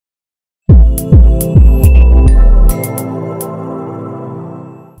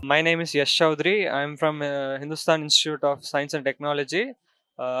My name is Yash Chaudhary. I'm from Hindustan Institute of Science and Technology.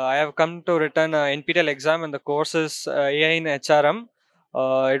 I have come to return NPTEL exam and the course is AI in HRM.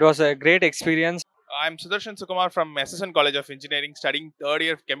 It was a great experience. I'm Sudarshan Sukumar from SSN College of Engineering, studying third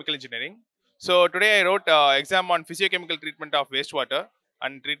year of chemical engineering. So today I wrote exam on physiochemical treatment of wastewater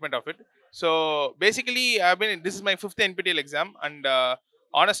and treatment of it. So basically, this is my fifth NPTEL exam, and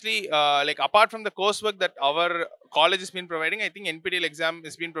honestly, like apart from the coursework that our college has been providing, I think NPTEL exam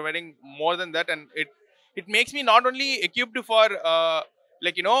has been providing more than that, and it makes me not only equipped for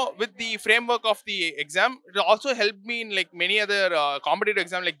with the framework of the exam, it also helped me in like many other competitive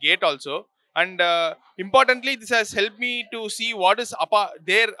exam like GATE also. And importantly, this has helped me to see what is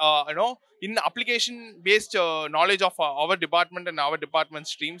there in application based knowledge of our department and our department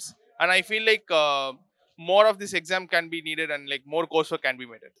streams. And I feel like more of this exam can be needed, and like more coursework can be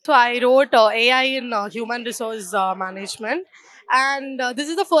made. So I wrote AI in human resource management, and this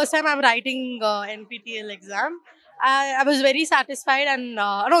is the first time I'm writing NPTEL exam. I was very satisfied, and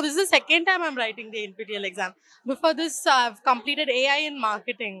no, this is the second time I'm writing the NPTEL exam. Before this, I've completed AI in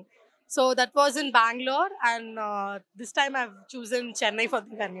marketing, so that was in Bangalore, and this time I've chosen Chennai for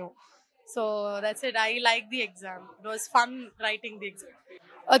the venue. So that's it. I like the exam. It was fun writing the exam.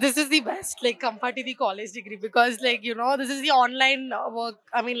 This is the best, like compared to the college degree, because this is the online work.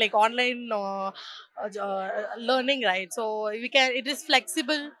 I mean, like online learning, right? So we can. It is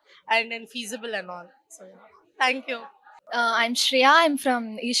flexible and then feasible and all. So yeah. Thank you. I'm Shreya. I'm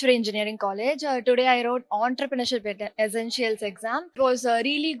from Ishwari Engineering College. Today I wrote Entrepreneurship Essentials exam. It was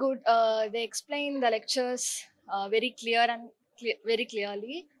really good. They explained the lectures very clear and very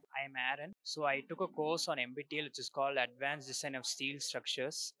clearly. I am Aaron. So I took a course on NPTEL which is called Advanced Design of Steel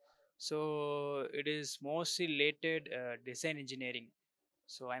Structures. So it is mostly related design engineering.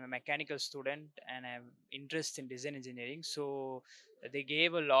 So I'm a mechanical student and I have interest in design engineering. So they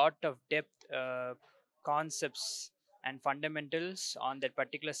gave a lot of depth concepts and fundamentals on that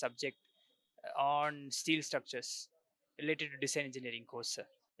particular subject on steel structures related to design engineering course. Sir.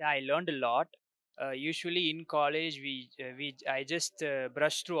 Yeah, I learned a lot. Usually in college, we I just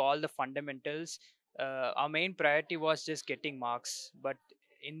brushed through all the fundamentals. Our main priority was just getting marks. But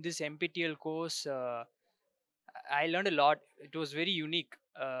in this NPTEL course, I learned a lot. It was very unique.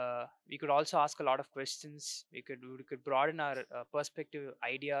 We could also ask a lot of questions. We could broaden our perspective,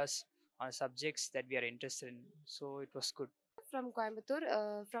 ideas on subjects that we are interested in. So it was good. From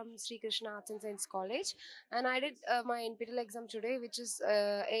Coimbatore, from Sri Krishna Arts and Science College, and I did my NPTEL exam today, which is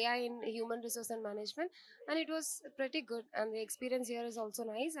AI in Human Resource and Management, and it was pretty good. And the experience here is also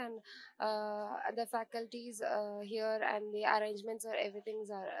nice, and the faculties here and the arrangements or everything's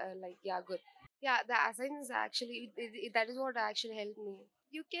are good. Yeah, the assignments actually that is what actually helped me.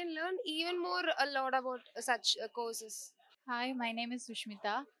 You can learn even more a lot about such courses. Hi, my name is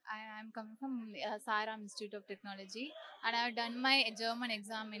Sushmita. I am coming from Sairam Institute of Technology, and I have done my German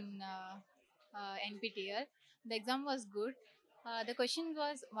exam in NPTEL. The exam was good. The question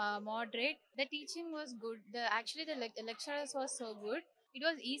was moderate. The teaching was good. The lecturers was so good. It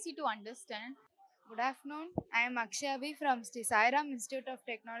was easy to understand. Good afternoon. I am Akshabi from Sri Sairam Institute of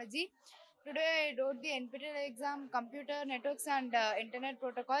Technology. Today I wrote the NPTEL exam, Computer Networks and Internet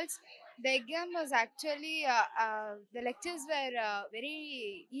Protocols. The exam was actually, the lectures were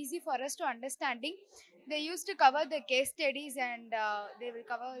very easy for us to understanding. They used to cover the case studies and they will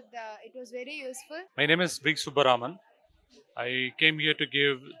cover it was very useful. My name is Big Subbaraman. I came here to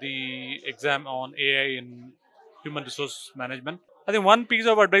give the exam on AI in human resource management. I think one piece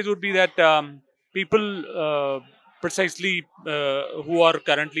of advice would be that people precisely who are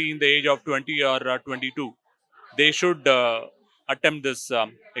currently in the age of 20 or 22, they should attempt this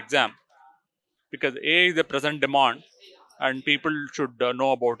exam because AI is the present demand and people should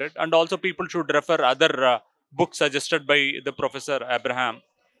know about it. And also people should refer other books suggested by the Professor Abraham,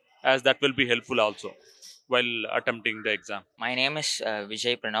 as that will be helpful also while attempting the exam. My name is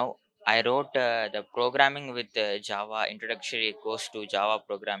Vijay Pranav. I wrote the programming with Java introductory course to Java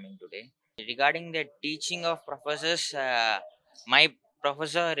programming today. Regarding the teaching of professors, my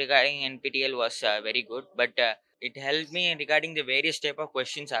professor regarding NPTEL was very good, but it helped me regarding the various type of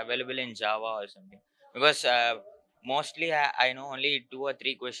questions available in Java or something. Because mostly I know only 2 or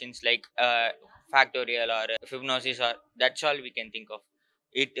 3 questions like factorial or Fibonacci, or that's all we can think of.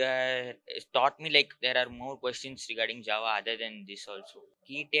 It taught me like there are more questions regarding Java other than this also.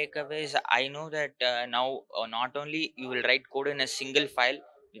 Key takeaways, I know that now not only you will write code in a single file,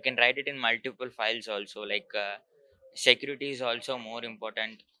 you can write it in multiple files also. Like security is also more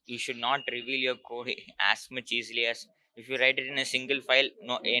important. You should not reveal your code as much easily as if you write it in a single file.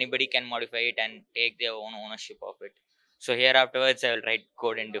 No, anybody can modify it and take their own ownership of it. So here afterwards I will write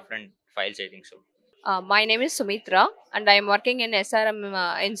code in different files, I think so. My name is Sumitra, and I am working in SRM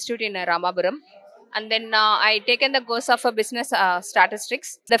Institute in Ramapuram. And then I taken the course of business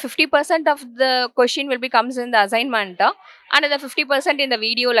statistics. The 50% of the question will be comes in the assignment, and the 50% in the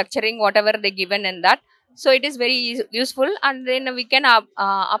video lecturing, whatever they given in that. So it is very useful, and then we can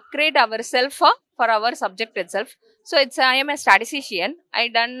upgrade ourselves for our subject itself. So it's I am a statistician. I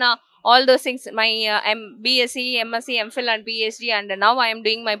done all those things, my BSc, MSc, MPhil and PhD, and now I am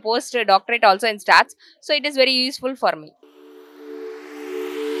doing my post doctorate also in stats. So it is very useful for me.